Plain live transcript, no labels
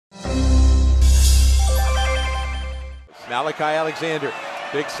Malachi Alexander,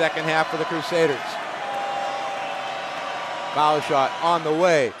 big second half for the Crusaders. Foul shot on the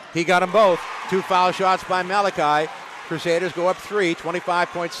way. He got them both. 2 foul shots by Malachi. Crusaders go up 3,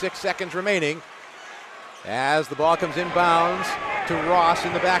 25.6 seconds remaining. As the ball comes inbounds to Ross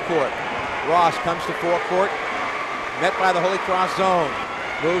in the backcourt. Ross comes to forecourt, met by the Holy Cross zone.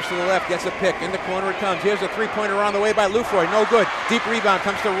 Moves to the left, gets a pick. In the corner it comes. Here's a three-pointer on the way by Lufroy. No good. Deep rebound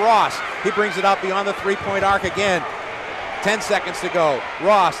comes to Ross. He brings it out beyond the three-point arc again. 10 seconds to go.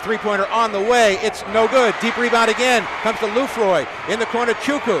 Ross, three-pointer on the way. It's no good. Deep rebound again. Comes to Lufroy. In the corner,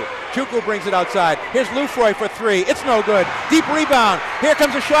 Chukwu. Chukwu brings it outside. Here's Lufroy for 3. It's no good. Deep rebound. Here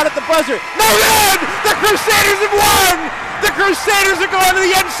comes a shot at the buzzer. No good! The Crusaders have won! The Crusaders are going to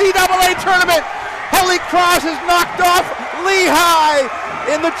the NCAA Tournament. Holy Cross has knocked off Lehigh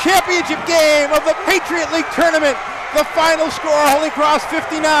in the championship game of the Patriot League Tournament. The final score, Holy Cross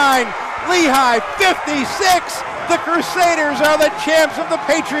 59, Lehigh 56. The Crusaders are the champs of the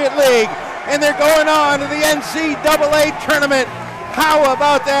Patriot League, and they're going on to the NCAA Tournament. How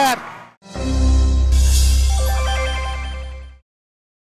about that?